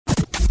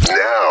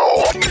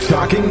Now,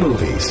 Talking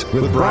Movies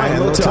with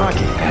Brian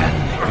Lataki. And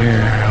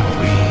here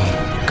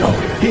we go.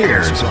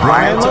 Here's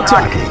Brian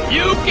Lataki.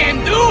 You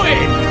can do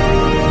it!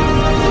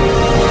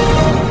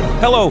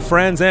 Hello,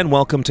 friends, and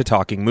welcome to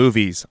Talking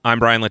Movies. I'm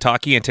Brian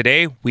Lataki, and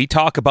today we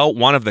talk about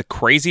one of the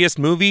craziest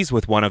movies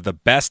with one of the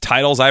best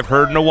titles I've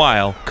heard in a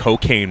while,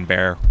 Cocaine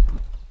Bear.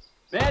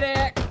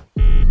 Medic!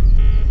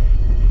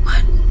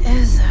 What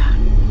is that?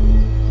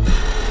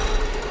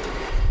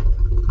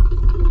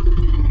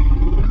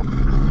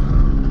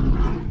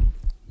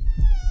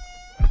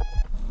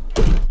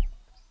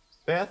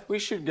 Beth, we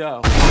should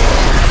go.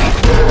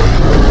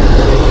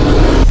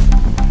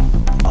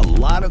 A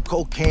lot of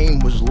cocaine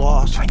was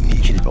lost. I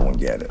need you to go and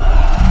get it. A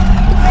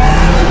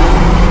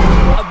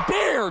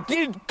bear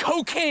did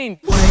cocaine!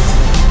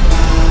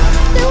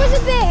 There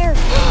was a bear!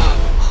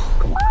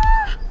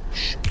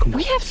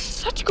 We have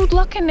such good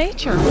luck in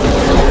nature.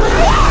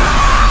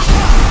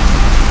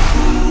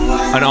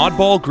 An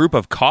oddball group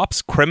of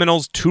cops,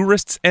 criminals,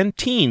 tourists, and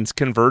teens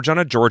converge on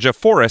a Georgia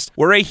forest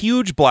where a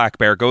huge black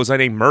bear goes on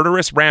a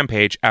murderous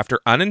rampage after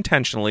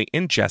unintentionally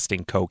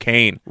ingesting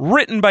cocaine.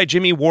 Written by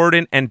Jimmy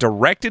Warden and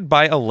directed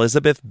by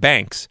Elizabeth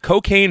Banks,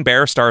 Cocaine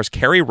Bear stars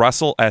Kerry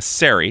Russell as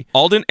Sari,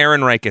 Alden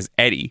Ehrenreich as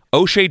Eddie,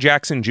 O'Shea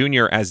Jackson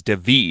Jr. as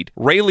David,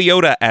 Ray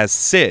Liotta as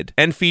Sid,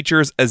 and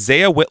features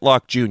Isaiah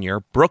Whitlock Jr.,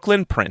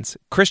 Brooklyn Prince,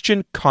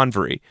 Christian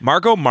Convery,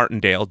 Margot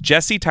Martindale,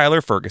 Jesse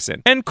Tyler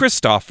Ferguson, and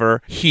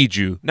Christopher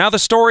Hiju. Now, the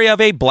story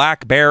of a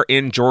black bear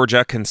in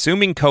Georgia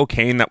consuming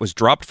cocaine that was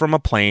dropped from a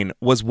plane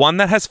was one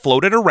that has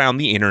floated around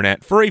the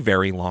internet for a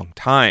very long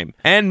time.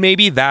 And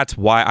maybe that's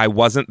why I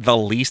wasn't the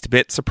least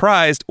bit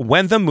surprised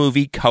when the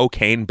movie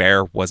Cocaine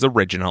Bear was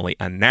originally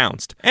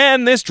announced.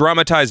 And this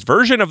dramatized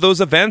version of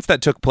those events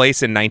that took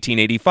place in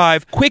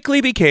 1985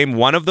 quickly became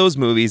one of those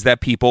movies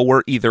that people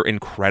were either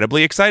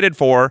incredibly excited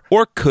for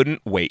or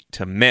couldn't wait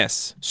to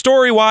miss.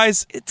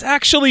 Story-wise, it's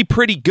actually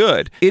pretty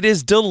good. It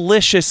is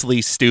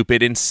deliciously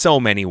stupid in so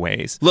many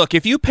ways. Look,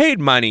 if you paid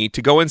money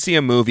to go and see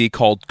a movie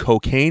called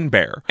Cocaine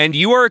Bear, and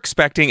you are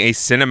expecting a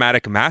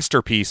cinematic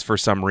masterpiece for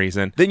some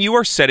reason, then you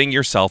are setting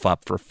yourself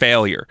up for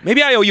failure.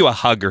 Maybe I owe you a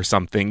hug or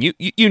something.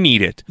 You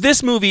need it.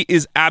 This movie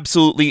is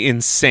absolutely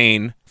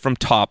insane from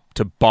top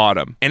to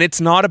bottom, and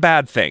it's not a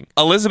bad thing.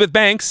 Elizabeth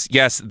Banks,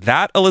 yes,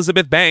 that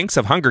Elizabeth Banks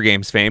of Hunger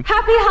Games fame.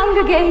 Happy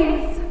Hunger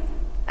Games!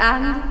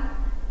 And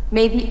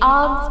may the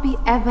odds be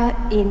ever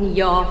in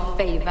your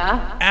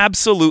favor.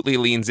 Absolutely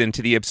leans into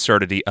the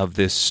absurdity of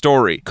this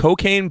story.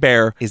 Cocaine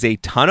Bear is a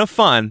ton of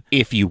fun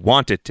if you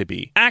want it to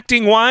be.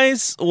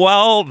 Acting-wise,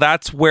 well,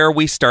 that's where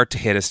we start to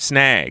hit a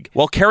snag.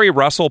 While Kerry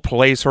Russell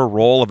plays her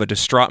role of a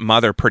distraught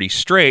mother pretty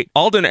straight,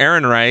 Alden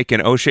Ehrenreich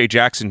and O'Shea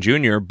Jackson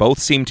Jr. both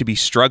seem to be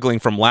struggling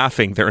from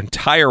laughing their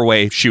entire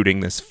way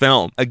shooting this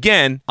film.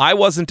 Again, I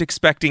wasn't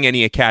expecting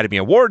any Academy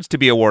Awards to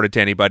be awarded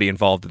to anybody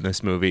involved in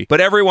this movie, but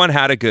everyone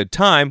had a good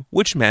time,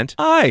 which meant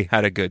I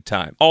had a good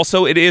time.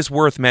 Also, it is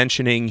worth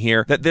mentioning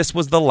here that this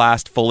was the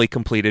last fully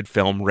completed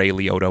film Ray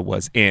Liotta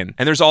was in,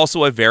 and there's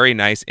also a very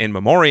nice in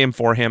memoriam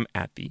for him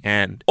at the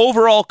end.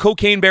 Overall,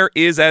 Cocaine Bear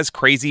is as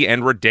crazy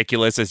and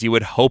ridiculous as you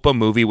would hope a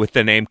movie with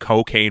the name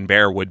Cocaine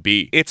Bear would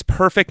be. Its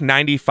perfect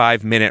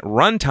 95-minute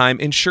runtime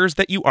ensures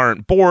that you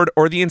aren't bored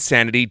or the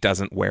insanity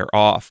doesn't wear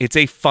off. It's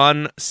a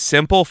fun,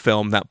 simple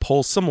film that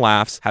pulls some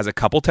laughs, has a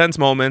couple tense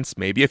moments,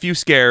 maybe a few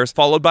scares,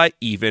 followed by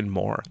even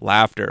more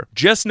laughter.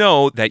 Just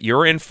know that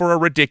you're in for a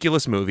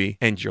ridiculous movie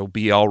and you'll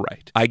be all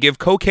right. I give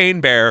Cocaine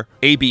Bear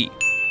a B.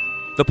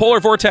 The polar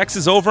vortex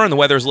is over and the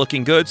weather's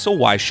looking good, so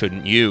why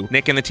shouldn't you?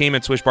 Nick and the team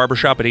at Swish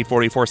Barbershop at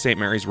 844 St.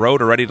 Mary's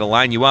Road are ready to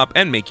line you up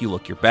and make you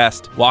look your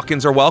best.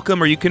 Walk-ins are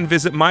welcome, or you can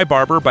visit my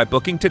barber by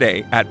booking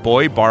today at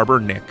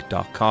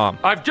boybarbernick.com.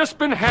 I've just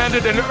been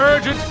handed an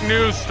urgent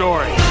news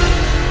story.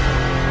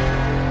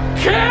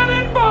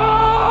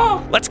 Cannonball!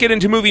 Let's get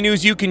into movie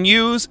news you can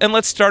use, and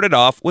let's start it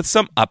off with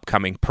some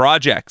upcoming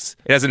projects.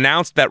 It has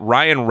announced that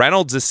Ryan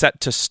Reynolds is set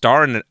to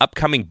star in an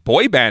upcoming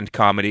boy band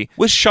comedy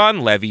with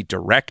Sean Levy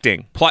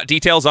directing. Plot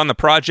details on the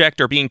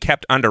project are being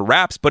kept under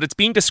wraps, but it's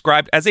being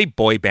described as a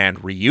boy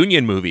band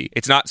reunion movie.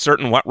 It's not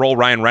certain what role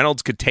Ryan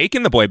Reynolds could take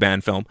in the boy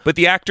band film, but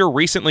the actor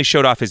recently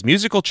showed off his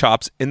musical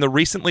chops in the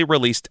recently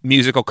released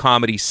musical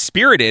comedy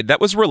Spirited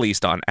that was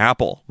released on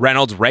Apple.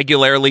 Reynolds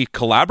regularly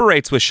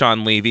collaborates with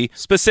Sean Levy,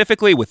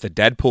 specifically with the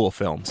Deadpool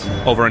films.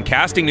 Over in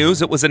casting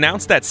news, it was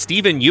announced that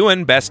Steven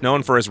Yeun, best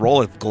known for his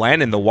role of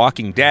Glenn in The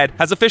Walking Dead,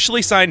 has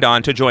officially signed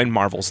on to join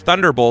Marvel's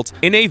Thunderbolts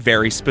in a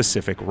very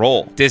specific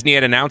role. Disney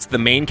had announced the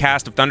main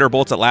cast of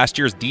Thunderbolts at last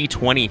year's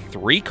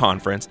D23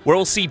 conference, where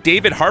we'll see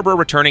David Harbour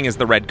returning as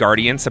the Red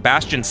Guardian,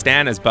 Sebastian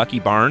Stan as Bucky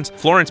Barnes,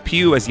 Florence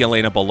Pugh as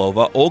Yelena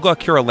Belova, Olga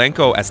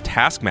Kurylenko as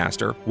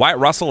Taskmaster, Wyatt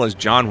Russell as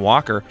John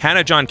Walker,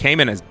 Hannah John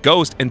Kamen as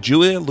Ghost, and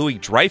Julia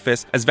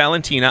Louis-Dreyfus as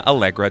Valentina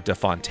Allegra de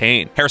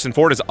Fontaine. Harrison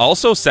Ford is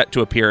also set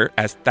to appear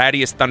as Thaddeus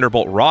Thaddeus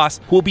Thunderbolt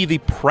Ross, who will be the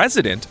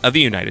President of the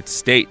United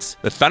States.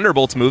 The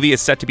Thunderbolts movie is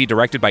set to be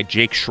directed by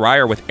Jake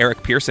Schreier with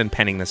Eric Pearson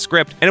penning the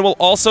script, and it will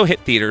also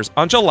hit theaters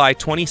on July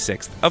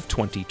 26th of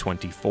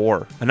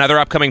 2024. Another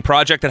upcoming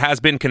project that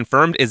has been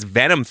confirmed is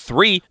Venom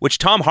 3, which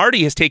Tom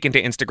Hardy has taken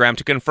to Instagram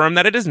to confirm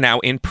that it is now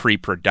in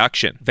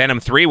pre-production.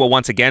 Venom 3 will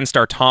once again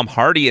star Tom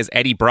Hardy as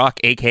Eddie Brock,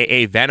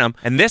 aka Venom,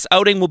 and this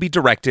outing will be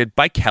directed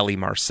by Kelly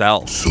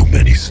Marcel. So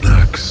many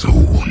snacks, so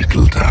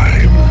little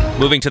time.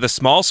 Moving to the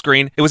small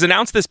screen, it was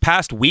announced this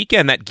past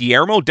weekend that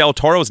Guillermo del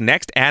Toro's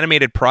next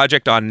animated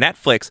project on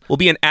Netflix will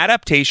be an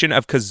adaptation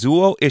of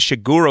Kazuo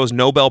Ishiguro's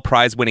Nobel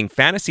Prize-winning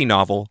fantasy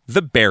novel,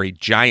 The Buried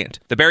Giant.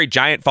 The Buried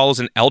Giant follows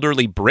an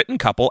elderly Briton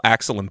couple,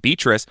 Axel and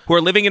Beatrice, who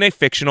are living in a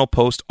fictional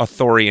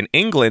post-Arthurian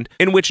England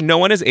in which no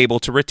one is able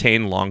to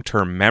retain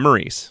long-term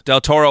memories.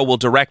 Del Toro will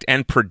direct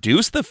and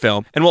produce the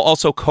film and will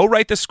also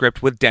co-write the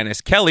script with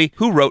Dennis Kelly,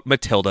 who wrote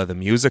Matilda the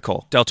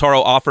Musical. Del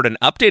Toro offered an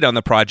update on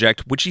the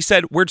project, which he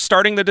said, "We're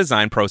starting the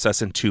design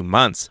process in 2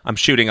 months. I'm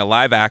shooting a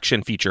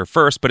live-action feature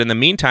first, but in the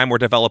meantime, we're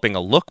developing a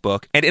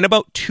lookbook, and in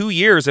about 2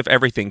 years, if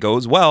everything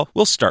goes well,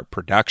 we'll start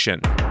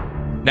production."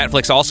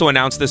 Netflix also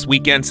announced this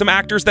weekend some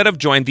actors that have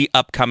joined the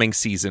upcoming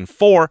Season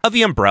 4 of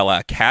The Umbrella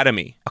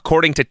Academy.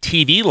 According to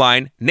TV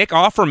Line, Nick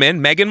Offerman,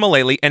 Megan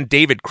Mullally, and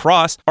David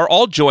Cross are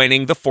all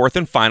joining the 4th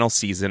and final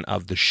season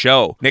of the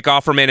show. Nick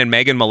Offerman and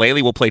Megan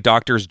Mullally will play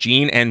Doctors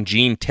Jean and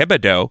Jean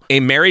Thibodeau,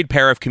 a married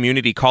pair of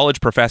community college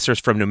professors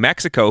from New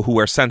Mexico who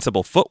wear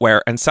sensible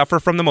footwear and suffer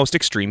from the most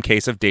extreme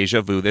case of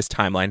deja vu this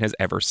timeline has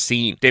ever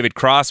seen. David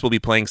Cross will be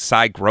playing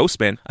Cy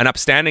Grossman, an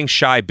upstanding,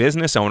 shy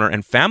business owner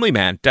and family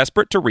man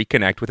desperate to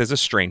reconnect with his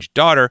estranged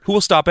daughter, who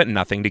will stop at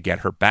nothing to get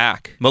her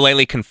back.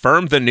 Mullally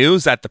confirmed the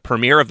news at the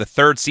premiere of the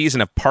 3rd season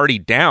of Party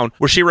Down,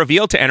 where she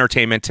revealed to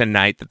Entertainment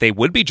Tonight that they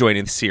would be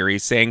joining the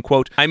series, saying,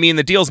 quote, "I mean,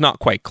 the deal's not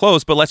quite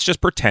closed, but let's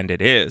just pretend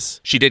it is."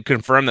 She did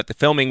confirm that the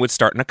filming would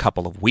start in a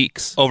couple of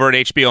weeks. Over at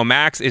HBO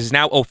Max, it is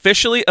now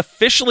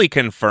officially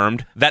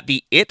confirmed that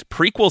the It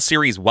prequel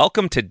series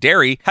Welcome to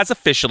Derry has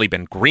officially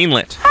been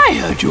greenlit.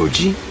 Hiya,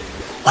 Georgie.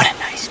 What a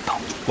nice boat.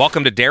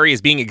 Welcome to Derry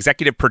is being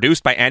executive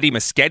produced by Andy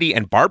Muschietti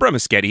and Barbara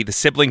Muschietti, the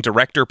sibling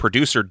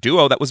director-producer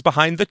duo that was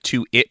behind the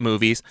 2 It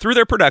movies, through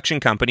their production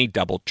company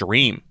Double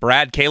Dream.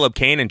 Brad Caleb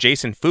Kane and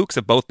Jason Fuchs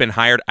have both been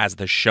hired as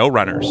the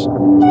showrunners.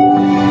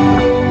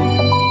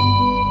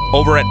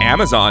 Over at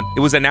Amazon,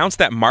 it was announced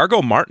that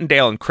Margot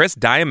Martindale and Chris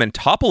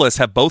Diamantopoulos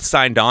have both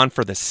signed on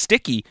for The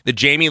Sticky, the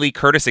Jamie Lee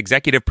Curtis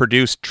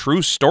executive-produced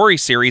true story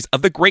series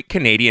of the Great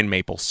Canadian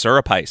Maple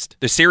Syrup Heist.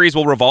 The series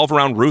will revolve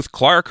around Ruth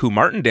Clark, who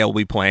Martindale will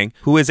be playing,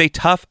 who is a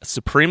tough,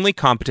 supremely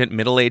competent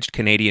middle-aged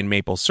Canadian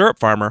maple syrup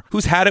farmer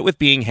who's had it with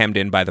being hemmed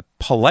in by the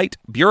polite,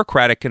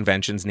 bureaucratic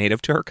conventions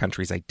native to her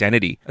country's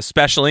identity,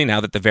 especially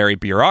now that the very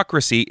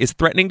bureaucracy is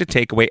threatening to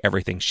take away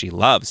everything she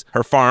loves: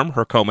 her farm,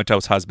 her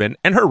comatose husband,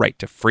 and her right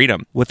to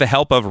freedom. With the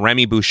help of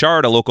Remy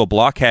Bouchard, a local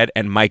blockhead,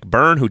 and Mike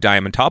Byrne, who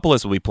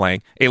Diamantopoulos will be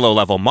playing, a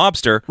low-level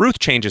mobster, Ruth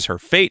changes her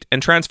fate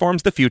and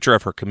transforms the future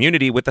of her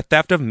community with the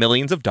theft of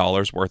millions of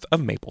dollars worth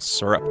of maple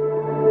syrup.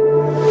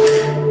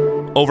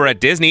 Over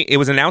at Disney, it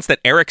was announced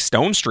that Eric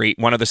Stonestreet,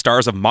 one of the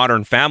stars of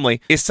Modern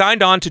Family, is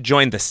signed on to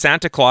join the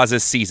Santa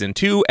Clauses Season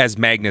 2 as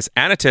Magnus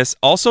Anitus,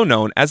 also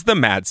known as the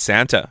Mad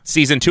Santa.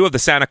 Season 2 of the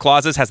Santa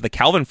Clauses has the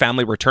Calvin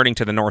family returning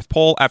to the North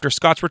Pole after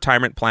Scott's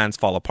retirement plans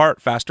fall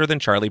apart faster than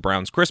Charlie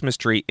Brown's Christmas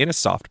tree in a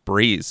soft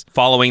breeze.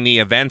 Following the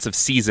events of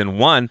Season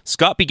 1,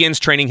 Scott begins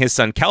training his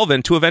son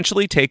Calvin to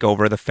eventually take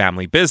over the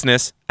family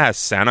business as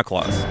Santa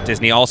Claus.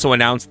 Disney also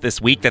announced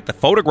this week that the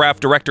photograph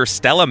director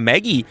Stella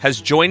Meggy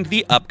has joined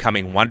the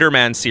upcoming Wonder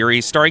Man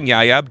series starring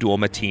Yahya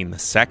Abdul-Mateen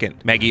II.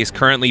 Meggy is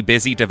currently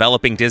busy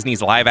developing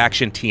Disney's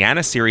live-action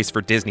Tiana series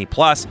for Disney+,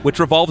 which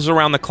revolves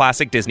around the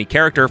classic Disney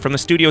character from the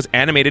studio's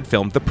animated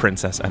film The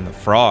Princess and the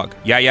Frog.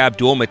 Yahya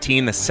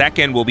Abdul-Mateen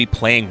II will be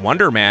playing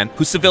Wonder Man,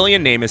 whose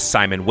civilian name is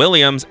Simon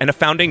Williams, and a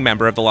founding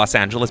member of the Los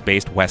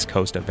Angeles-based West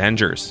Coast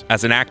Avengers.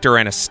 As an actor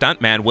and a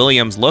stuntman,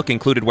 Williams' look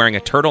included wearing a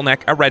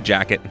turtleneck, a red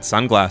jacket, and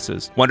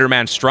sunglasses. Wonder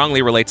Man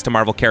strongly relates to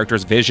Marvel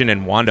characters Vision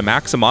and Wanda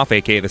Maximoff,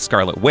 aka the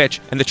Scarlet Witch,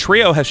 and the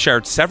trio has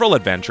shared several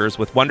adventures,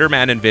 with Wonder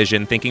Man and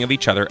Vision thinking of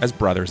each other as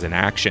brothers in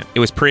action. It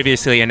was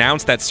previously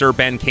announced that Sir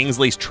Ben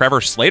Kingsley's Trevor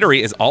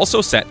Slattery is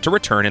also set to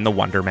return in the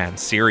Wonder Man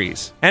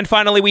series. And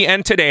finally, we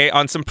end today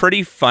on some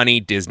pretty funny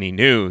Disney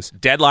news.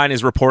 Deadline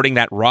is reporting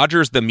that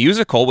Rogers the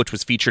Musical, which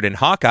was featured in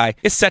Hawkeye,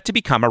 is set to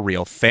become a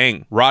real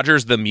thing.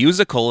 Rogers the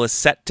Musical is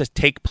set to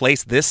take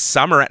place this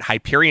summer at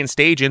Hyperion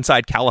Stage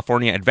inside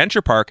California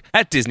Adventure Park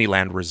at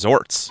Disneyland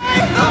Resorts. The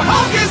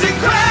Hulk is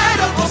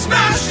incredible,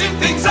 smashing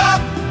things up,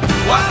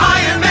 while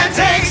Iron Man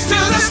takes to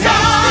the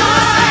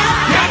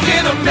sky.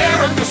 Captain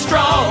America's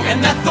strong,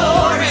 and that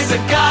Thor is a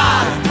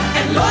god,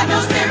 and Lord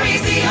knows they're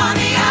easy on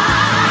the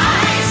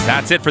eyes.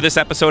 That's it for this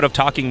episode of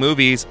Talking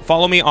Movies.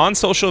 Follow me on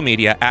social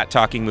media at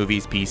Talking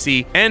Movies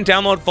PC, and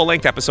download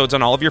full-length episodes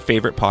on all of your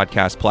favorite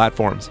podcast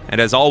platforms.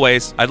 And as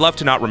always, I'd love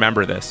to not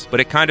remember this, but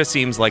it kind of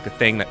seems like a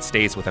thing that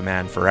stays with a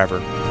man forever.